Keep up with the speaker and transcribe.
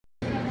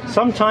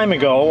Some time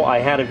ago, I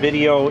had a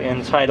video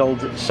entitled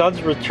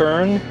Suds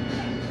Return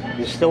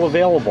is Still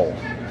Available.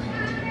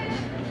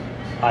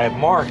 I have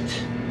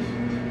marked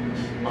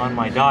on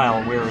my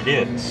dial where it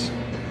is.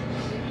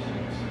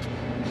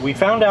 We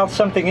found out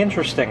something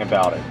interesting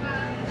about it.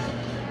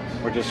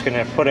 We're just going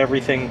to put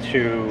everything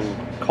to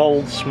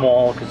cold,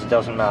 small, because it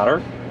doesn't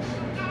matter.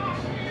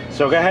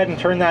 So go ahead and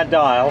turn that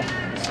dial,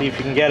 see if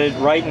you can get it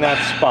right in that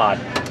spot.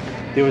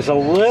 There was a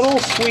little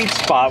sweet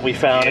spot we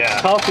found. Yeah.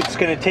 It's tough, it's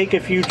going to take a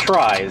few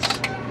tries.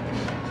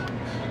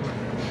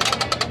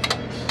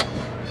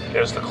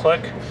 There's the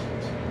click.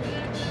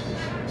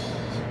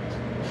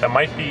 That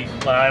might be,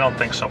 I don't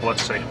think so, but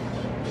let's see.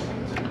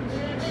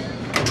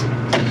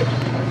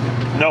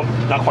 Nope,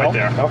 not quite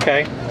there.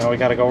 Okay, now we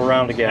got to go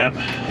around again.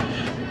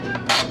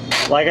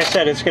 Yep. Like I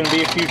said, it's going to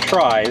be a few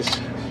tries.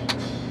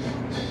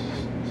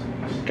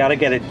 Got to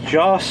get it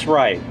just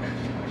right.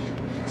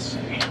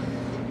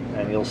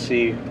 And you'll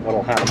see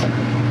what'll happen.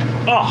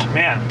 Oh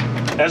man,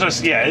 it's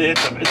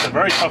a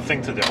very tough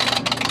thing to do.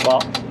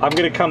 Well, I'm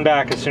going to come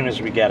back as soon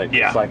as we get it.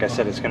 Yeah. Like I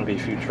said, it's going to be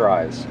a few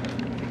tries.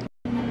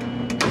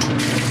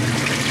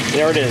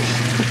 There it is.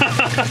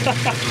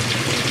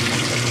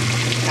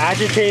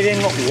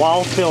 Agitating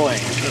while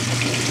filling.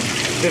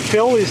 The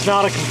fill is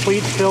not a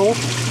complete fill. You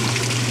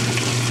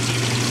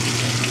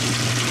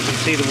can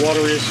see the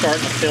water is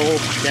starting to fill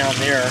down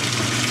there.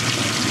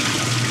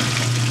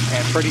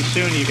 And pretty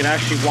soon you can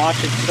actually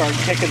watch it start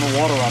kicking the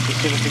water up as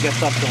soon as it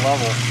gets up to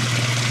level.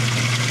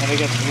 And it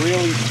gets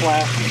really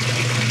splashy.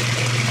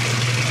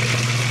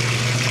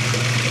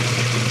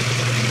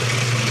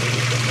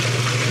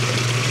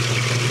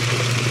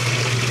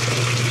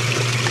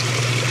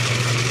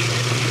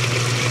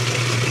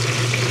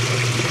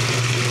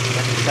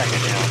 That's a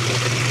second now.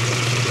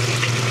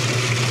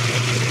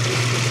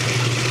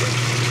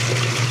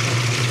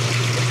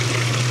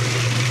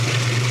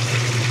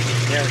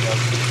 There it goes.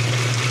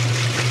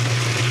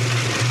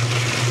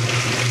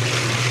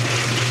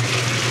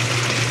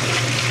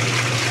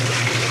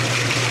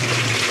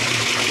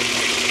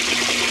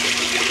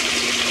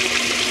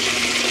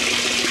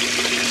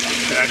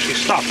 Actually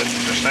stop it,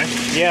 interesting.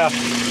 Yeah.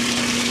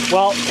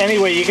 Well,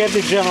 anyway, you get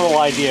the general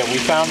idea. We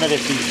found that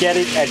if you get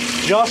it at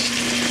just,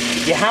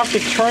 you have to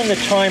turn the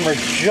timer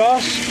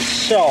just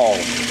so,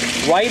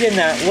 right in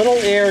that little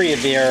area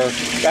there,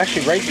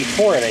 actually right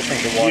before it, I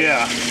think it was.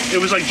 Yeah, it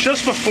was like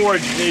just before,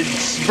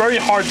 it's very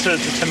hard to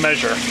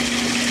measure.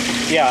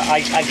 Yeah,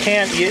 I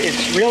can't,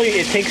 it's really,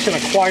 it takes an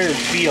acquired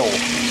feel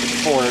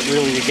for it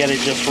really to get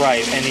it just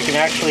right. And you can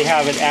actually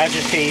have it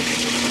agitate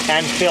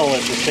and fill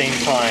at the same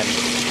time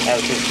as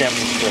is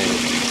demonstrated.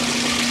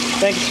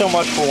 Thank you so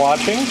much for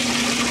watching.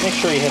 Make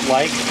sure you hit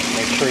like,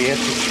 make sure you hit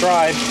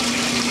subscribe.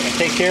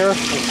 Take care, we'll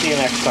see you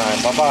next time.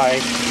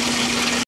 Bye-bye.